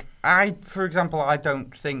like, for example, I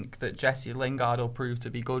don't think that Jesse Lingard will prove to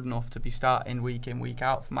be good enough to be starting week in, week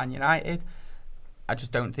out for Man United. I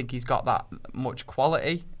just don't think he's got that much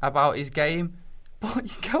quality about his game. But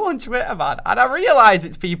you go on Twitter, man, and I realise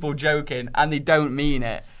it's people joking and they don't mean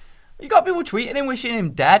it. You got people tweeting him, wishing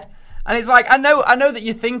him dead. And it's like, I know that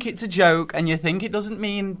you think it's a joke and you think it doesn't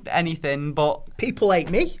mean anything, but people hate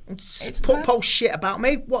me. Post shit about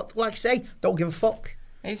me. What? Like I say, don't give a fuck.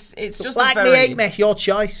 It's just like me, hate me, your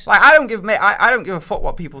choice. Like I don't give a fuck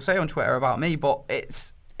what people say on Twitter about me, but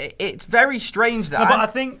it's very strange that but I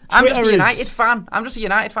think I'm just a United fan. I'm just a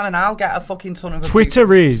United fan, and I'll get a fucking ton of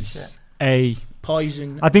Twitter is a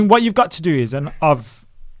poison. I think what you've got to do is, and I've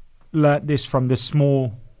learnt this from the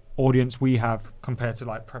small audience we have compared to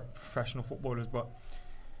like professional footballers, but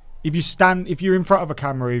if you're in front of a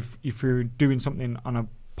camera, if you're doing something on a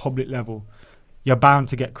public level, you're bound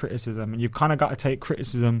to get criticism, and you've kind of got to take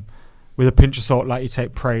criticism with a pinch of salt, like you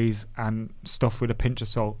take praise and stuff with a pinch of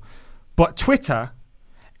salt. But Twitter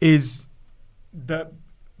is the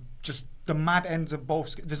mad ends of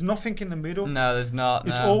both. There's nothing in the middle. No, there's not.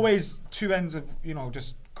 It's always two ends of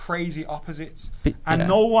just crazy opposites, and yeah.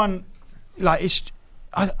 no one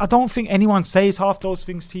I don't think anyone says half those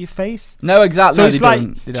things to your face. No, exactly. So it's like,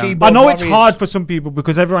 don't. I know it's hard for some people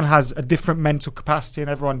because everyone has a different mental capacity and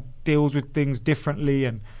everyone deals with things differently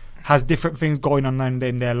and has different things going on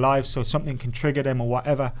in their lives, so something can trigger them or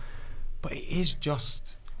whatever. But it is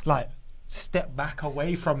just like step back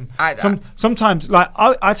away from sometimes. Like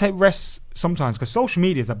I take rest sometimes because social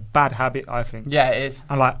media is a bad habit, I think. Yeah, it is.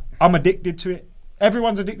 And like I'm addicted to it.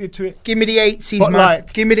 Everyone's addicted to it. Give me the 80s, but man.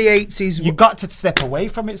 Like, give me the 80s. You got to step away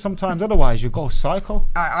from it sometimes, otherwise you go psycho.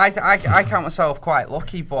 I count myself quite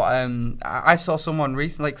lucky, but I saw someone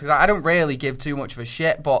recently, because I don't really give too much of a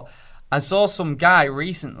shit, but I saw some guy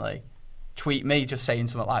recently tweet me just saying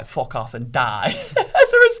something like, fuck off and die,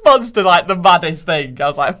 as a response to like the maddest thing. I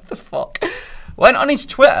was like, what the fuck? Went on his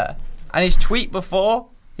Twitter, and his tweet before,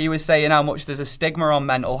 he was saying how much there's a stigma on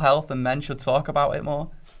mental health and men should talk about it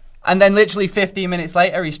more. And then literally 15 minutes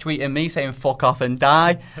later, he's tweeting me saying "fuck off and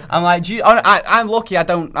die." I'm like, I'm lucky. I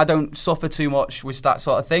don't suffer too much with that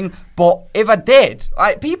sort of thing. But if I did,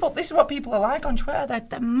 like people, this is what people are like on Twitter.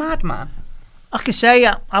 They're mad, man. Like I say,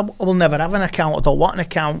 I will never have an account. I don't want an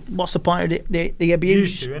account. What's the point of the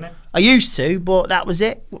abuse? You used to, innit? I used to, but that was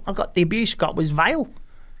it. The abuse I got was vile.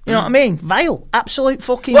 You know what I mean? Vile. Absolute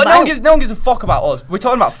fucking vile. No one gives a fuck about us. We're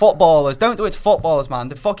talking about footballers. Don't do it to footballers, man.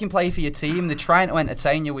 They fucking play for your team. They're trying to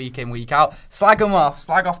entertain you week in, week out. Slag them off.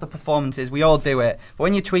 Slag off the performances. We all do it. But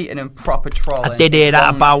when you're tweeting and proper trolling... I did hear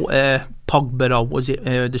that about Pogba, though. Was it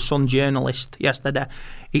the Sun journalist yesterday?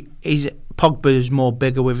 Pogba's more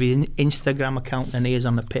bigger with his Instagram account than he is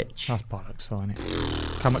on the pitch. That's bollocks, so, isn't it?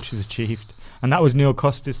 How much he's achieved. And that was Neil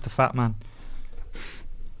Costas, the fat man.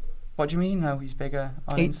 What do you mean, though? He's bigger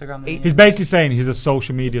on Instagram than he's basically saying he's a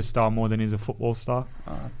social media star more than he's a football star.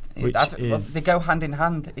 They go hand in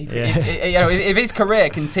hand. If his career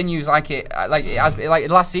continues like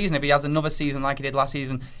last season, if he has another season like he did last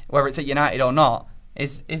season, whether it's at United or not,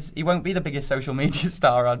 he won't be the biggest social media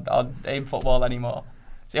star in football anymore.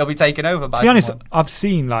 So he'll be taken over by. To be honest, someone. I've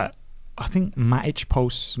seen I think Matic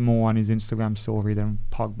posts more on his Instagram story than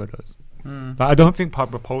Pogba does. Like, I don't think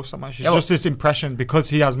Pogba posts that much. It's just this impression because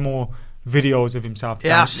he has more videos of himself.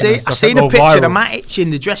 Yeah, I seen a picture of Matic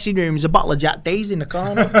in the dressing room. There's a bottle of Jack D's in the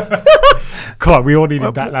corner. God, we all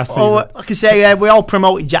needed that last season. Like I say, we all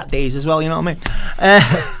promoted Jack D's as well. You know what I mean?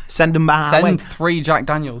 Send them by. Send 3 Jack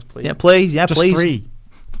Daniels, please. Yeah, please. Yeah, just please. 3.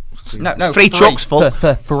 No, 3 trucks full.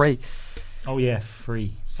 3. Oh yeah,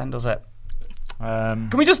 3. Send us it. Can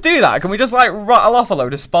we just do that? Can we just rattle off a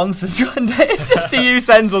load of sponsors one day just see who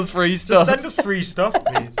sends us free stuff? Just send us free stuff,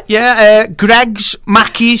 please. Yeah, Greg's,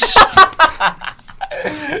 Mackey's,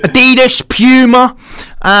 Adidas, Puma,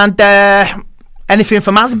 and anything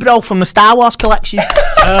from Hasbro from the Star Wars collection.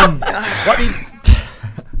 What do you...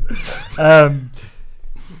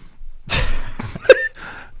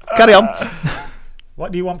 Carry on.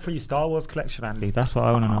 What do you want for your Star Wars collection, Andy? That's what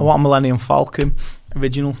I want to know. I want a Millennium Falcon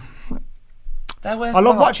original. I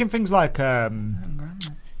love watching things like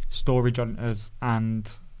Storage Hunters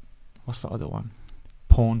and what's the other one?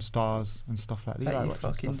 porn stars and stuff like that. Bet You you like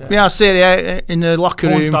watching fucking stuff. do. Yeah, I see it in the locker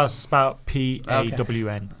Porn room. stars is about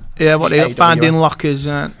PAWN. Yeah, what they PAWN. find in lockers.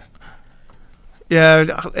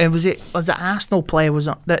 Yeah, was the Arsenal player was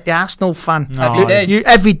on, the Arsenal fan? No.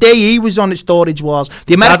 Every day he was on at Storage Wars. The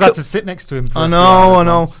Guys American, had to sit next to him. For I a few know. hours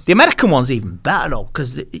once. The American one's even better though,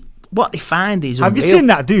 because what they find is Have you unreal. seen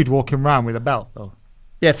that dude walking around with a belt though?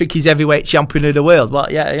 Yeah, I think he's heavyweight champion of the world.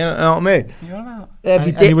 But yeah, you know what I mean. You on about? Every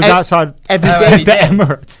And day, he was outside every Oh, day. and he the did.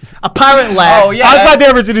 Emirates. Apparently, Outside the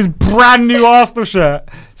Emirates in his brand new Arsenal shirt,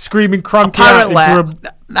 screaming cranky out Apparently, into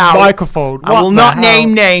a now, microphone. I What will the not hell?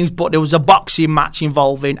 name names, but there was a boxing match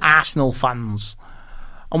involving Arsenal fans,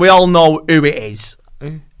 and we all know who it is.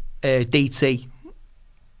 Who? DT.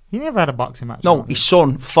 He never had a boxing match. No, did his he?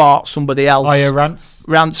 son fought somebody else. Oh yeah, Rants.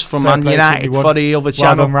 Rants from Fair Man play to United him, he for won. the other Well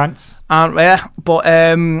channel. done, Rants. Yeah, but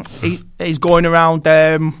he's going around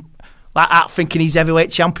like that, thinking he's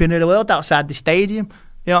heavyweight champion of the world outside the stadium.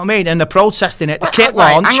 You know what I mean? And they're protesting at the kit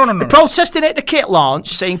right, launch. hang on a minute. They're protesting at the kit launch,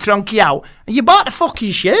 saying "Cronky out," and you bought the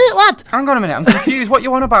fucking shirt, lad. Hang on a minute, I'm confused. What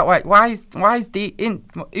you on about? Why is who's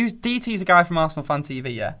DT's a guy from Arsenal Fan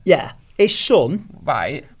TV? Yeah, Yeah, his son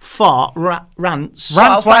right. fought Rants. Rants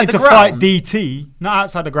outside wanted the to ground? fight DT, not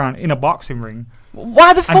outside the ground, in a boxing ring.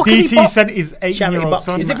 Why the And fuck? DT sent his 18-year-old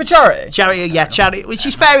boxing. son. Is it for charity? Charity, which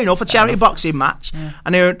is fair enough, a charity boxing match.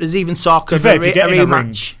 And there's even talk To be of fair, a if you get in a ring,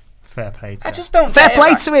 rematch. fair play to I him. just don't. Fair get play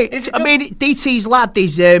right. to it. Is it I just- mean, DT's lad,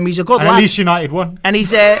 he's a good And at lad. least United won. And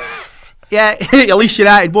he's yeah, at least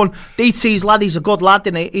United won. DT's lad, he's a good lad,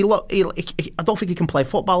 and he I don't think he can play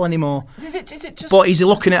football anymore. Is it just? But he's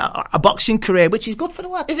looking at a boxing career, which is good for the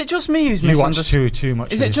lad. Is it just me who's You watch misunderstood? too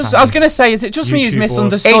much. Is of it this, just? Andy. I was going to say, is it just me who's YouTube wars.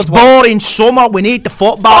 misunderstood? It's boring summer. We need the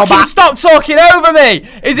football Fucking back. stop talking over me!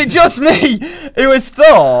 Is it just me who has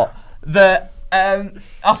thought that?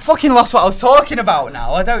 I fucking lost what I was talking about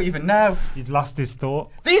now. I don't even know. He's lost his thought.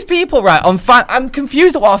 These people, right? I'm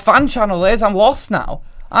confused at what a fan channel is. I'm lost now.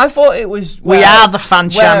 I thought it was. We are the fan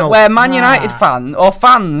channel. Where Man United fan or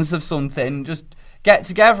fans of something just get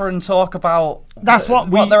together and talk about. That's what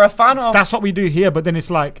they're a fan of. That's what we do here. But then it's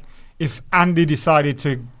like, if Andy decided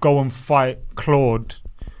to go and fight Claude,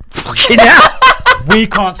 Fucking hell. we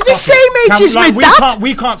can't stop the it. same age Can- as like, my we dad. can't.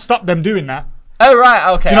 We can't stop them doing that. Oh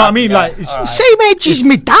right, okay. Do you know what I mean? Like, it's- all right. Same age as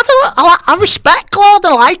my dad. I respect Claude.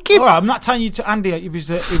 I like him. All right, I'm not telling you to Andy. It was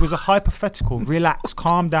a hypothetical. Relax,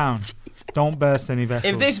 calm down. Don't burst any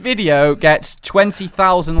vessels. If this video gets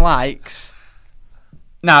 20,000 likes,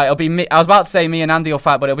 no, it'll be me. I was about to say me and Andy will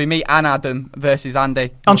fight, but it'll be me and Adam versus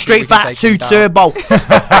Andy. On We'll see if Street we can Fighter take 2 him down. Turbo.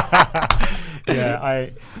 yeah,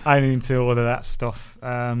 I'm into all of that stuff.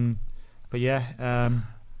 But yeah,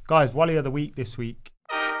 guys, Wally of the week this week.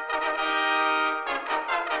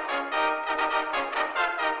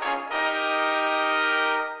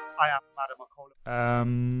 I am Madam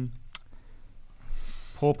McCullough.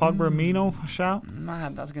 Paul Pogba and Mino, a shout.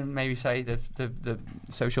 Man, that's going to maybe say the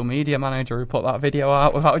social media manager who put that video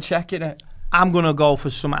out without checking it. I'm going to go for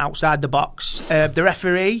some outside the box. The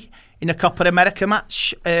referee in a Copa America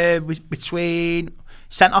match between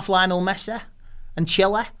sent-off Lionel Messi and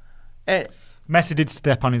Chile. Messi did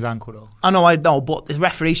step on his ankle though. I know, but the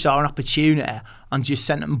referee saw an opportunity and just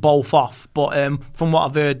sent them both off. But from what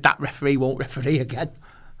I've heard, that referee won't referee again.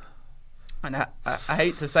 And I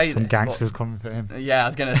hate to say Some this, gangsters coming for him. yeah, I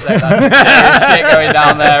was going to say that's some serious shit going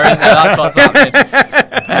down there, isn't there? That's what's happening.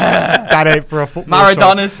 That ain't for a football.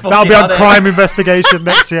 Maradonna's show. That'll be fucking on had it. crime investigation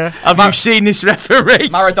next year. Have you seen this referee?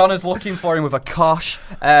 Maradona's looking for him with a kosh.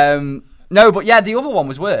 No, but yeah, the other one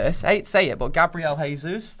was worse. I hate to say it, but Gabriel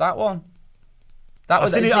Jesus, that one. That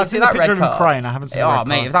was. I've seen a that picture red of him card? crying. I haven't seen. the Oh red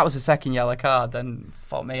mate, card. if that was a second yellow card, then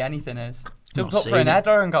fuck me, anything is. Jumped Not up for seen an it.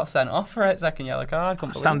 header and got sent off for it. Second yellow card.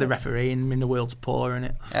 Couldn't believe Standard it. referee in the world's poor,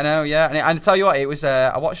 innit? I know, yeah. And I tell you what, it was.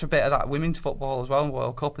 I watched a bit of that women's football as well,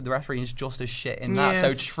 World Cup, and the referee's just as shit in that. So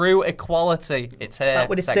Yes. true equality, it's here. That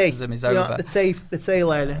would it Sexism is over. The tea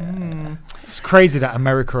lady. It's crazy that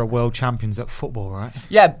America are world champions at football, right?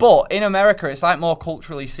 Yeah, but in America, it's like more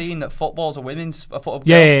culturally seen that football's a football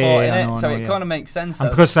Yeah, sport, yeah, I innit? know, So I know, it yeah. kind of makes sense. And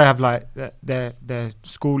Though. because they have like their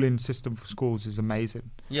schooling system for schools is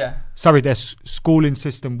amazing. Yeah, Sorry, their schooling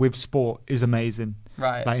system with sport is amazing.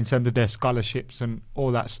 right. Like in terms of their scholarships and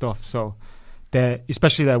all that stuff. So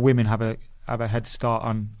especially their women have a head start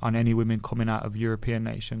on any women coming out of European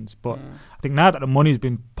nations. But I think now that the money's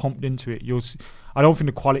been pumped into it, I don't think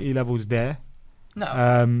the quality level's there.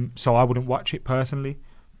 No. So I wouldn't watch it personally.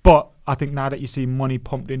 But I think now that you see money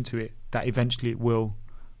pumped into it, that eventually it will.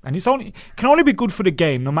 And can only be good for the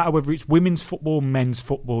game, no matter whether it's women's football, men's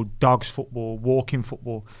football, dogs football, walking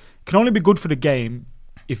football. It can only be good for the game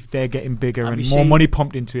if they're getting bigger Have and you more seen- money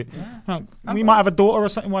pumped into it. Like, we might have a daughter or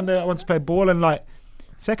something one day that wants to play ball, and like,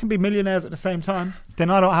 if they can be millionaires at the same time,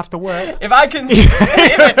 then I don't have to work. If I can,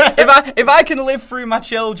 if I can live through my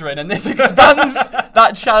children and this expands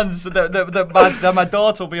that chance that my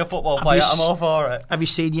daughter will be a football player, I'm all for it. Have you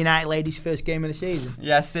seen United ladies' first game of the season?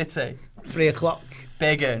 Yeah, City, 3 o'clock.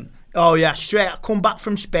 big un. Oh yeah, straight. I come back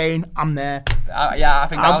from Spain. I'm there. Yeah, I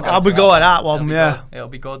think I'll be going at that one. Yeah. It'll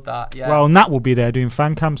be good. That yeah. Well, Nat will be there doing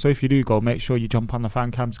fan cams, so if you do go, make sure you jump on the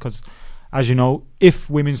fan cams, because, as you know, if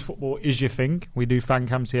women's football is your thing, we do fan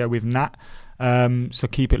cams here with Nat. So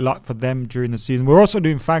keep it locked for them during the season. We're also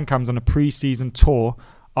doing fan cams on a pre-season tour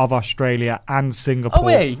of Australia and Singapore. Oh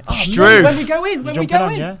wait, Struth. when we go in, when we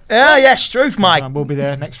Jumping go on, in. Yeah, Struth, Mike. We'll be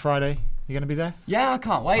there next Friday. You going to be there? Yeah, I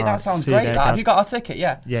can't wait. All That right, sounds see you great. there, Have guys. you got our ticket?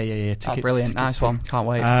 Yeah. Yeah. Oh, Tickets, brilliant. tickets, Nice one. Can't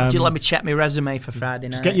wait. Would you let me check my resume for Friday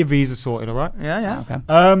night? Just get your visa sorted, all right? Yeah.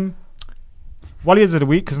 Okay. Walliers of the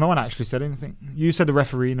week, because no one actually said anything. You said the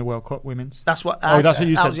referee in the World Cup women's. That's what. That's what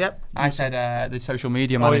you said. Yep. I said the social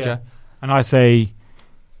media Oh, manager. yeah. And I say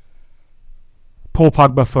Paul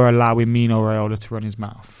Pogba for allowing Mino Raiola to run his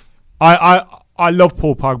mouth. I love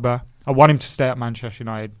Paul Pogba. I want him to stay at Manchester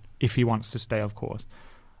United if he wants to stay, of course.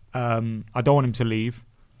 I don't want him to leave,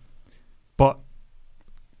 but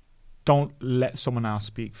don't let someone else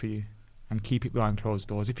speak for you, and keep it behind closed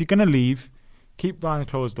doors. If you're going to leave, keep behind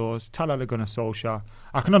closed doors. Tell Ole Gunnar Solskjaer.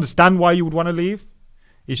 I can understand why you would want to leave.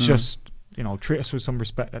 It's just, treat us with some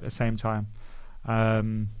respect at the same time,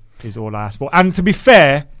 is all I ask for. And to be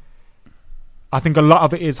fair, I think a lot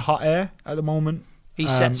of it is hot air at the moment.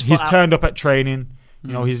 He's turned up at training.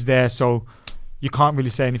 He's there, so you can't really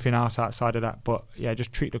say anything else outside of that. But yeah,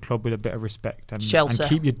 just treat the club with a bit of respect and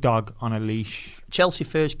keep your dog on a leash. Chelsea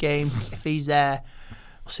first game. If he's there,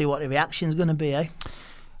 we'll see what the reaction's going to be.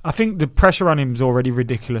 I think the pressure on him is already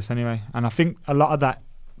ridiculous anyway, and I think a lot of that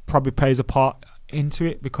probably plays a part into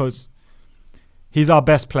it, because he's our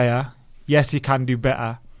best player. Yes, he can do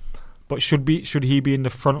better, but should he be in the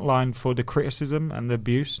front line for the criticism and the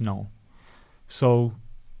abuse? No. So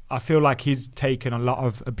I feel like he's taken a lot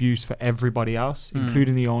of abuse for everybody else,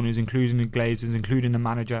 including the owners, including the Glazers, including the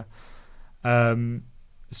manager.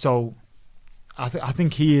 So I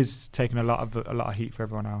think he is taking a lot of heat for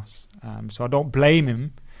everyone else. So I don't blame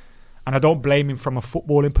him, and I don't blame him from a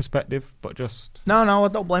footballing perspective, but just No, I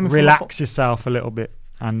don't blame him. relax yourself a little bit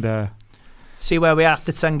and see where we are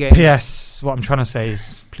after 10 games. Yes, what I'm trying to say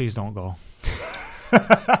is, please don't go.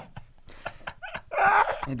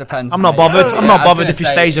 It depends. I'm not mate. bothered. I'm not bothered if he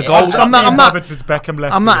stays a goal. I'm not bothered since Beckham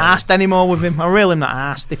left. I'm not asked anymore with him. I really am not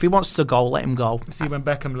asked. If he wants to go, let him go. See, when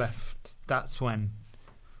Beckham left, that's when.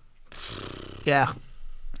 Yeah,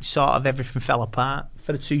 sort of everything fell apart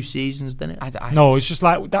for the 2 seasons, didn't it? No, it's just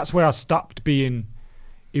like that's where I stopped being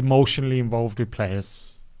emotionally involved with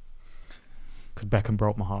players, because Beckham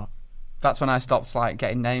broke my heart. That's when I stopped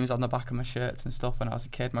getting names on the back of my shirts and stuff when I was a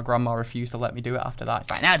kid. My grandma refused to let me do it after that.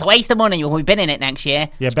 It's like, no, it's a waste of money. We'll be binning it next year.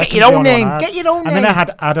 Yeah, Get your own name. Get your own name. And then I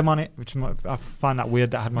had Adam on it, which I find that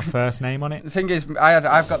weird that I had my first name on it. The thing is,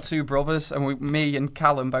 I've got 2 brothers, and me and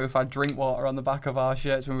Callum both had drink water on the back of our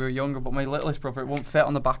shirts when we were younger. But my littlest brother, it won't fit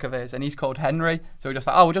on the back of his, and he's called Henry. So we're just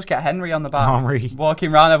like, we'll just get Henry on the back. Henry.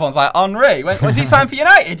 Walking around, everyone's like, Henry, was he signed for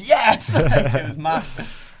United? Yes. It was mad.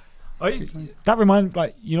 That reminds,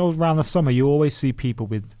 around the summer, you always see people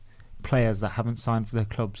with players that haven't signed for their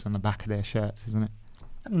clubs on the back of their shirts, isn't it?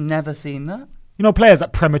 I've never seen that. Players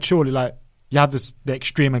that prematurely, you have the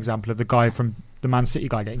extreme example of the guy from the Man City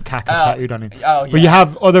guy getting Kaka tattooed on him. Oh, yeah. But you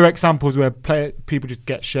have other examples where people just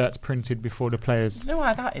get shirts printed before the players. You know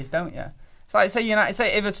why that is, don't you? It's like,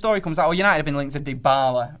 say if a story comes out, United have been linked to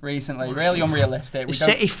Dybala recently. Really unrealistic. A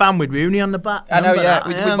City fan with Rooney on the back. I know, yeah.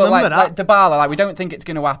 Remember But that. Dybala, we don't think it's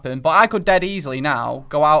going to happen. But I could dead easily now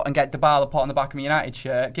go out and get Dybala put on the back of my United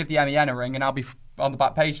shirt, give the MEN a ring, and I'll be on the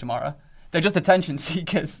back page tomorrow. They're just attention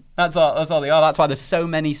seekers. That's all they are. That's why there's so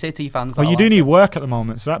many City fans. Well, you do need work at the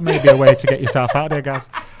moment, so that may be a way to get yourself out there, guys.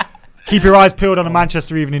 Keep your eyes peeled on the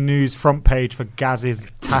Manchester Evening News front page for Gaz's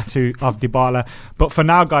tattoo of Dybala. But for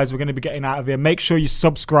now, guys, we're going to be getting out of here. Make sure you're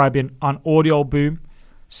subscribing on Audio Boom,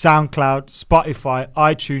 SoundCloud, Spotify,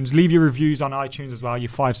 iTunes. Leave your reviews on iTunes as well. Your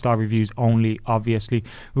 5-star reviews only, obviously.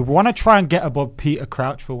 We want to try and get above Peter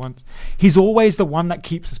Crouch for once. He's always the one that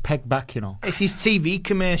keeps us pegged back, It's his TV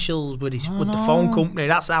commercials with the phone company.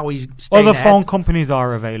 That's how he's staying Other ahead. phone companies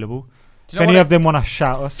are available. If any of them want to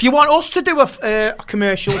shout us. If you want us to do a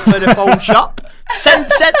commercial for the phone shop, send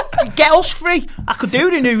get us free. I could do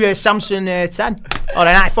the new Samsung 10 or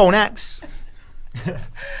an iPhone X.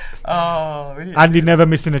 Oh, really? Andy never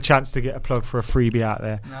missing a chance to get a plug for a freebie out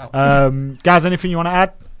there. No. Gaz, anything you want to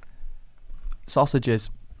add? Sausages.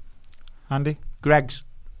 Andy? Greg's.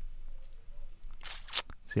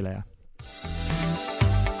 See you later.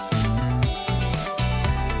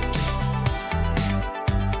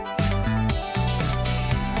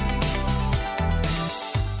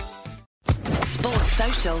 Sports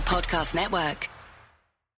Social Podcast Network.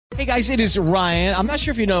 Hey guys, it is Ryan. I'm not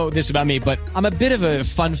sure if you know this about me, but I'm a bit of a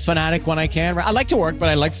fun fanatic when I can. I like to work, but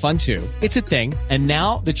I like fun too. It's a thing. And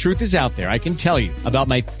now the truth is out there. I can tell you about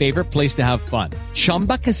my favorite place to have fun.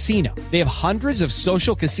 Chumba Casino. They have hundreds of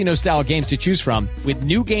social casino style games to choose from with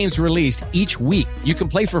new games released each week. You can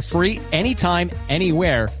play for free anytime,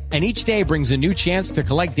 anywhere. And each day brings a new chance to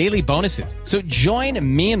collect daily bonuses. So join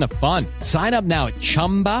me in the fun. Sign up now at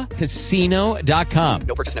ChumbaCasino.com.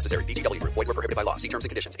 No purchase necessary. VGW Group. Void where prohibited by law. See terms and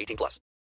conditions. 18+.